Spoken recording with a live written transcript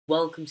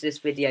welcome to this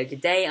video.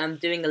 Today I'm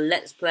doing a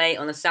let's play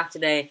on a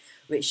Saturday,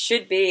 which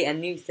should be a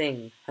new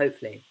thing,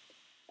 hopefully.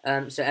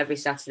 So every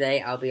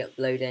Saturday I'll be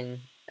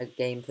uploading a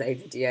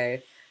gameplay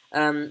video.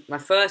 My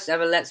first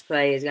ever let's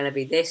play is going to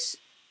be this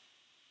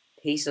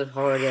piece of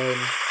horror game.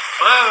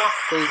 Hello.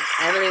 Called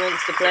Emily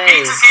Wants to Play.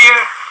 Pizza's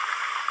here.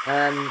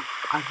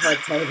 I've heard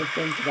terrible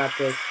things about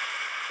this.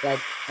 Like,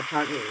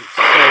 apparently it's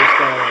so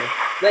scary.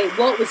 Wait,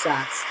 what was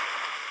that?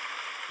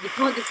 You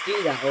can't just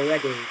do that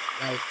already.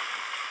 Like,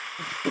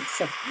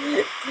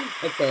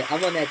 okay,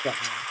 I'm on edge right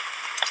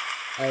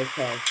now.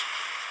 Okay.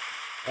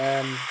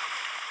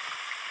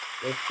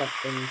 There's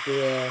something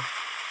here.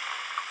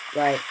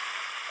 Right.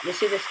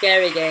 This is a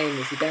scary game.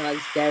 If you don't like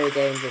scary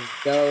games, then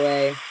go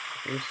away.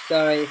 I'm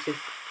sorry, this just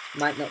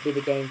might not be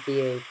the game for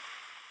you.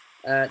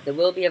 There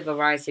will be a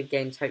variety of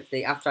games,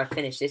 hopefully, after I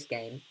finish this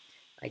game,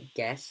 I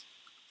guess.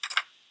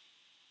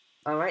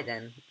 Alright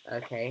then.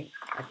 Okay.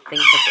 I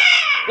think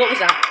what was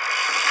that?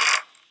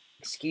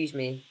 Excuse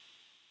me.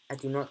 I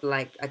do not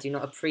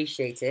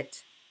appreciate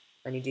it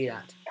when you do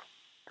that,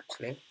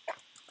 actually.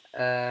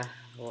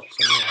 What's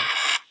in here?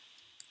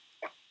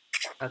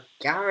 A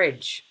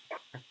garage,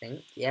 I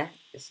think. Yeah,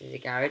 this is a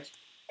garage.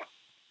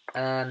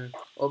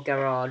 Or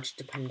garage,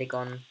 depending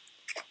on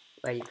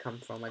where you come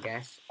from, I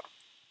guess.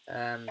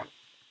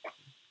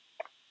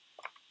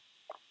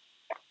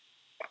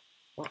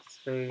 What's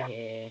through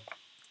here?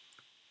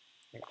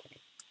 Okay.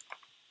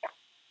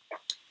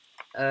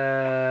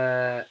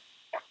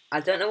 I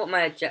don't know what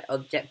my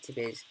objective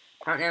is.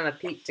 Apparently I'm a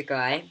pizza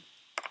guy.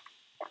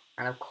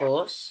 And of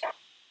course,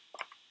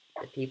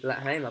 the people at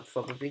home are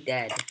probably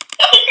dead.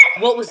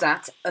 What was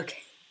that?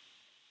 Okay.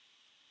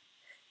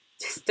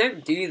 Just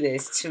don't do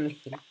this to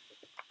me.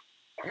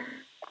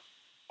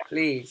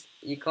 Please.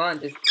 You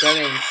can't just go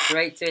in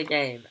straight to a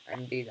game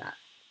and do that.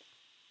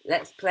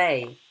 Let's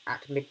play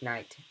at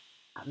midnight.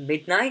 At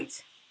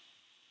midnight?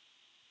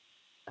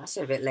 That's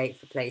a bit late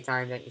for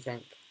playtime, don't you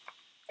think?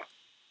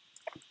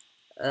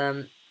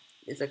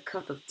 There's a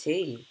cup of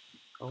tea.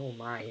 Oh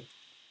my.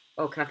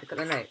 Oh, can I pick up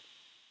the note?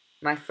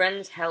 My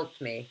friends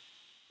helped me.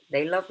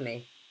 They love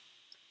me.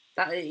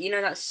 That, you know,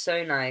 that's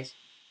so nice.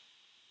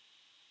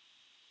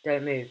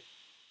 Don't move.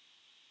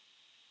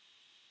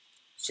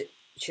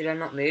 Should I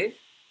not move?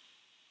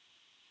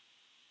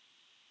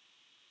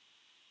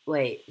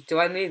 Wait, do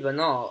I move or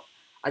not?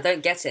 I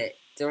don't get it.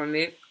 Do I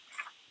move?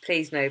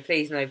 Please no,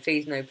 please no,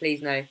 please no,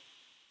 please no.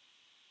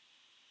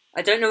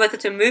 I don't know whether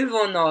to move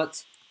or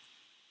not.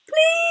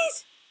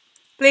 Please!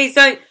 Please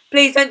don't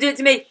do it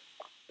to me.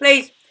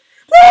 Please.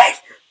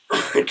 Please!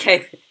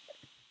 Okay.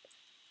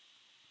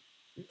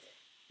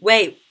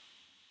 Wait.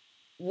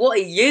 What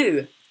are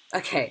you?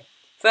 Okay.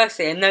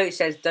 Firstly, a note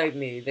says don't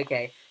move.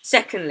 Okay.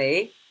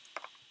 Secondly,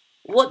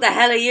 what the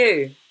hell are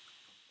you?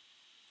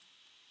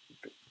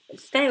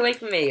 Stay away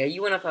from me. Are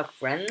you one of her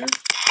friends?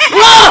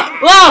 Whoa!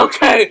 Whoa!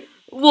 Okay.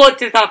 What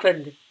just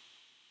happened?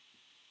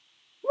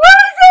 What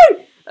is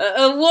it?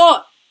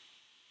 What?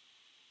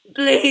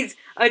 Please,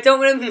 I don't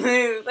want to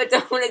move. I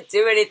don't want to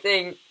do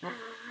anything.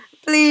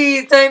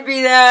 Please, don't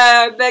be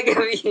there. I beg of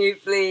you,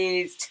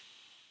 please.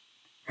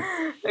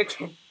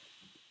 Okay.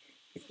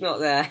 He's not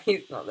there.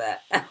 He's not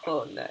there.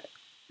 Oh, no.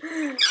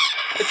 I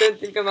don't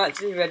think I'm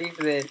actually ready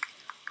for this.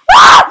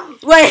 Ah!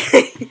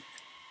 Wait!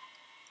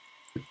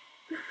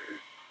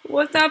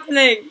 What's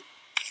happening?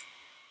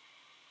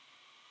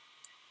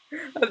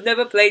 I've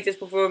never played this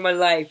before in my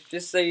life,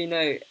 just so you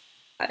know.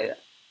 I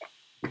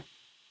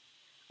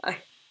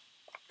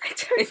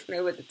don't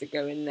know whether to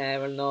go in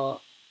there or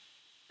not.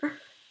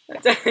 I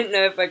don't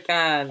know if I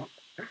can.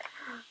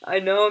 I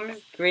know I'm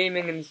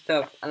screaming and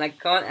stuff, and I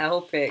can't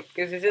help it,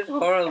 because this is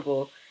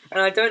horrible.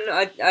 And I don't know,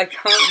 I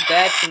can't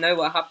bear to know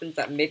what happens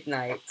at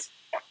midnight.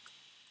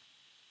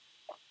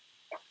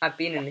 I've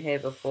been in here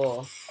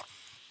before.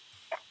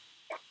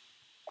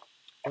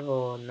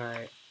 Oh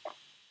no.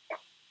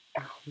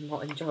 I'm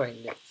not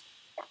enjoying this.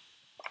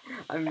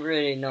 I'm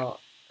really not.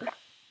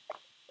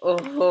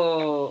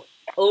 Oh,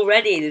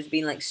 already there's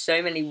been like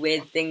so many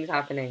weird things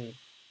happening.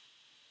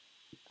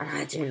 And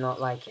I do not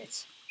like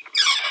it.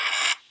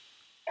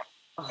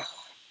 Oh,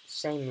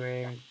 same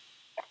room.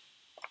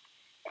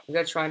 I'm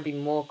gonna try and be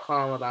more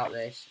calm about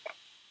this.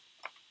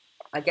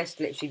 I guess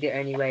literally the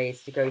only way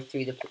is to go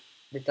through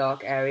the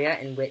dark area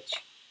in which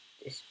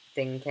this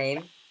thing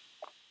came.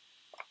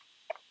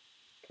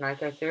 Can I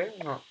go through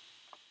or not?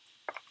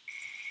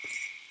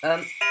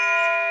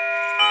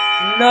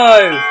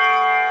 No!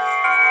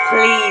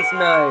 Please,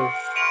 no.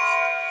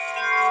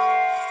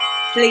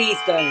 Please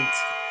don't.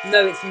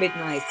 No, it's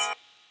midnight.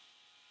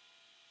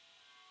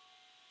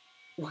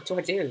 What do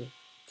I do?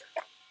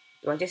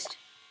 Do I just...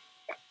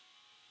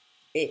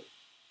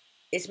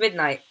 It's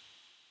midnight.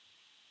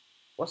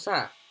 What's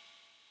that?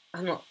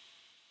 I don't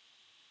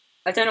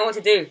know what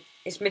to do.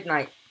 It's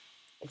midnight.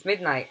 It's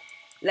midnight.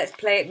 Let's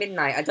play at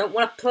midnight. I don't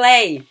want to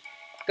play.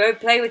 Go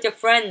play with your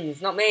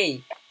friends, not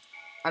me.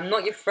 I'm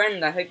not your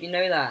friend. I hope you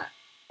know that.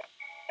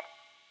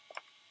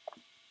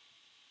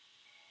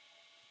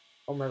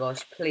 Oh my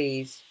gosh,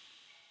 please.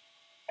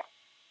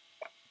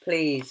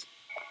 Please.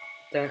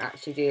 Don't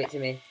actually do it to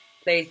me.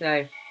 Please,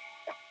 no.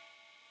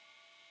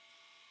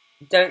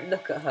 Don't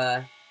look at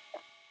her.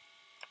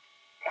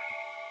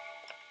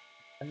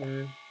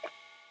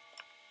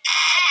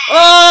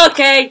 Oh,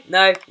 okay!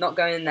 No, not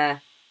going in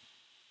there.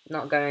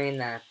 Not going in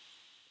there.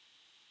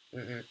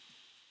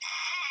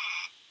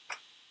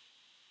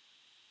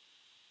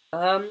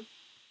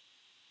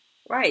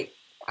 Right.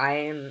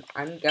 I'm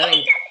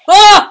going.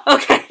 Oh!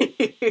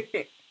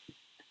 Okay!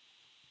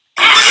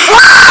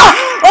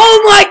 Ah!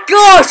 Oh my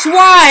gosh,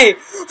 why?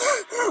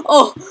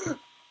 Oh.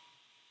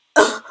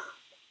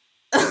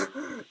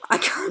 I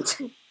can't.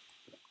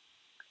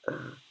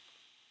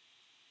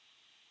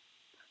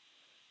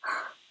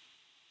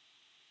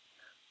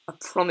 I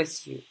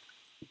promise you,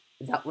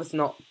 that was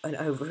not an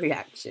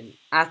overreaction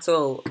at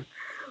all.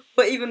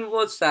 What even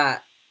was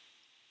that?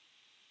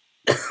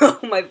 Oh,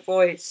 my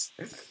voice.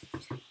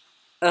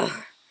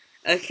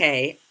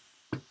 Okay.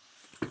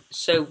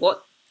 So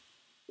what?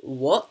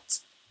 What?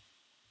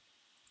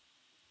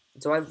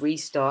 Do I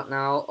restart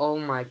now? Oh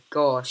my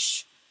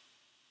gosh.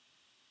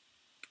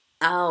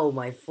 Ow,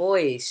 my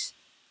voice.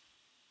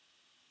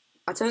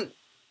 I don't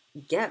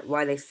get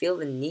why they feel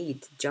the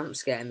need to jump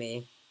scare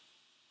me.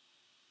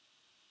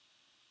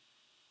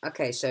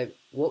 Okay, so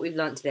what we've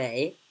learned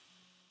today,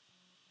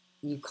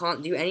 you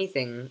can't do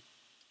anything.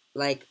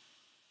 Like,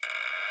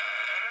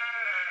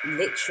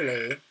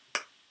 literally.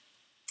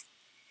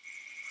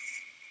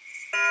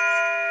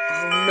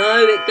 Oh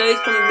no, it goes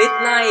from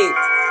midnight.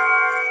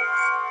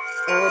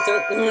 Oh, I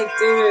don't want to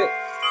do it.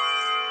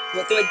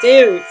 What do I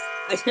do?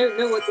 I don't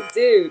know what to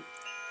do.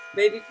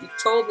 Maybe if you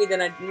told me,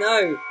 then I'd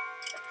know.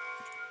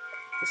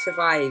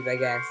 Survive, I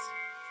guess.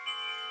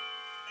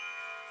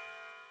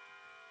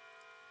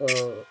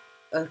 Oh,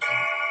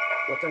 okay.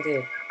 What do I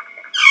do?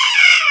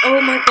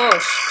 Oh my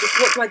gosh. Just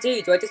what do I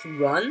do? Do I just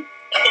run?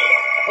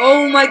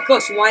 Oh my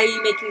gosh, why are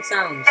you making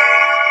sounds?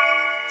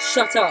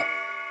 Shut up.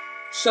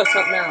 Shut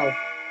up now.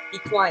 Be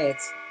quiet.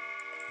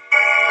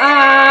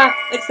 Ah!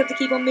 I just have to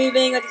keep on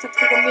moving. I just have to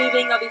keep on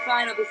moving. I'll be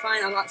fine. I'll be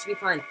fine. I'll actually be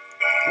fine.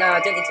 No,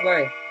 I don't need to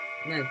worry.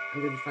 No,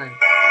 I'm gonna be fine.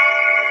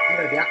 I'm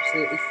gonna be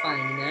absolutely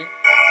fine, you know?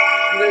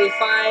 I'm gonna be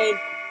fine.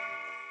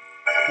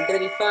 I'm gonna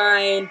be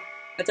fine.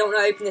 I don't want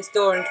to open this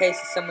door in case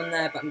there's someone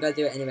there, but I'm gonna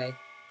do it anyway.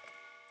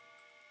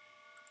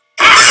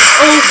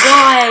 Oh,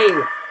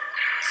 why?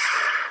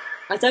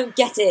 I don't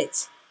get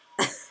it.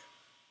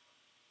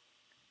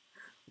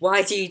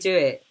 Why do you do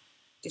it?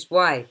 Just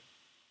why?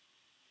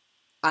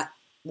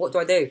 What do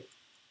I do?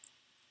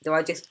 Do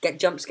I just get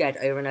jump scared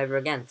over and over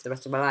again for the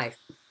rest of my life?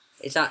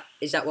 Is that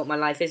what my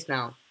life is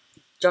now?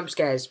 Jump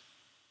scares.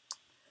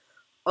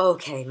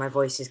 Okay, my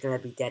voice is gonna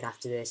be dead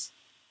after this.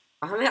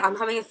 I'm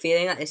having a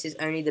feeling that this is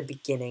only the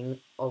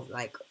beginning of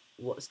like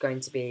what's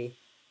going to be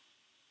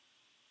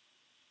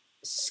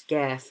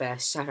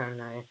Scarefest. I don't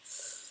know.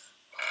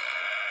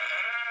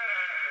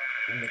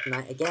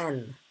 Midnight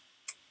again.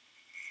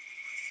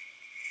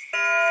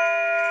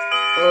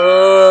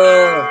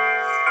 Oh.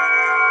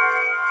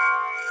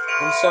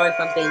 I'm sorry if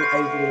I'm being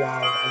overly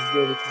loud. I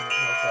really can't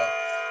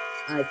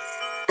help it.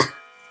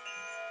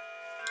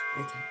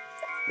 Okay.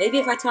 Maybe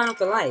if I turn off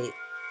the light.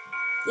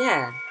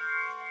 Yeah.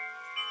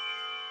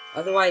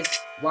 Otherwise,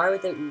 why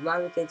would they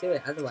do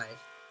it otherwise?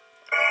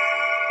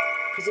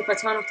 Because if I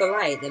turn off the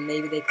light, then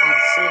maybe they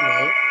can't see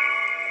me.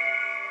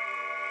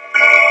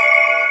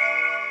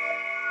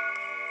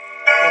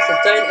 Okay, so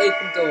don't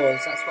open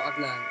doors. That's what I've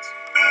learned.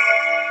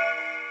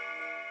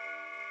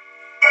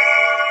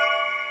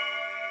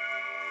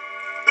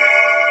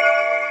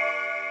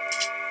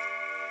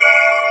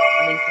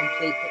 I'm in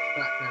complete pitch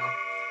black now.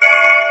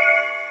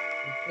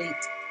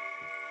 Complete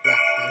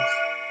blackness.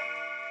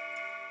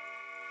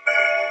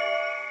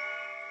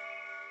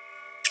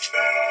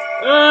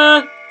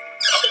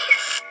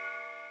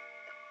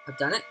 I've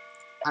done it.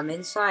 I'm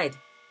inside.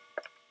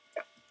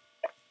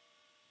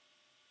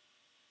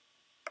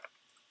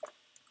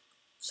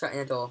 Shutting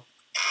the door.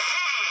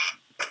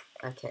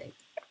 Okay.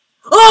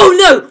 Oh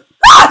no!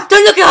 Ah!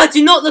 Don't look at her!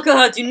 Do not look at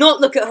her! Do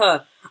not look at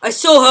her! I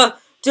saw her!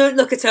 Don't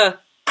look at her!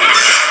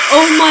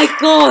 Oh my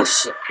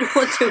gosh!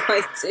 What do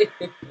I do?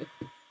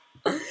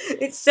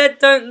 It said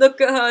don't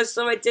look at her,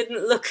 so I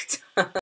didn't look at her.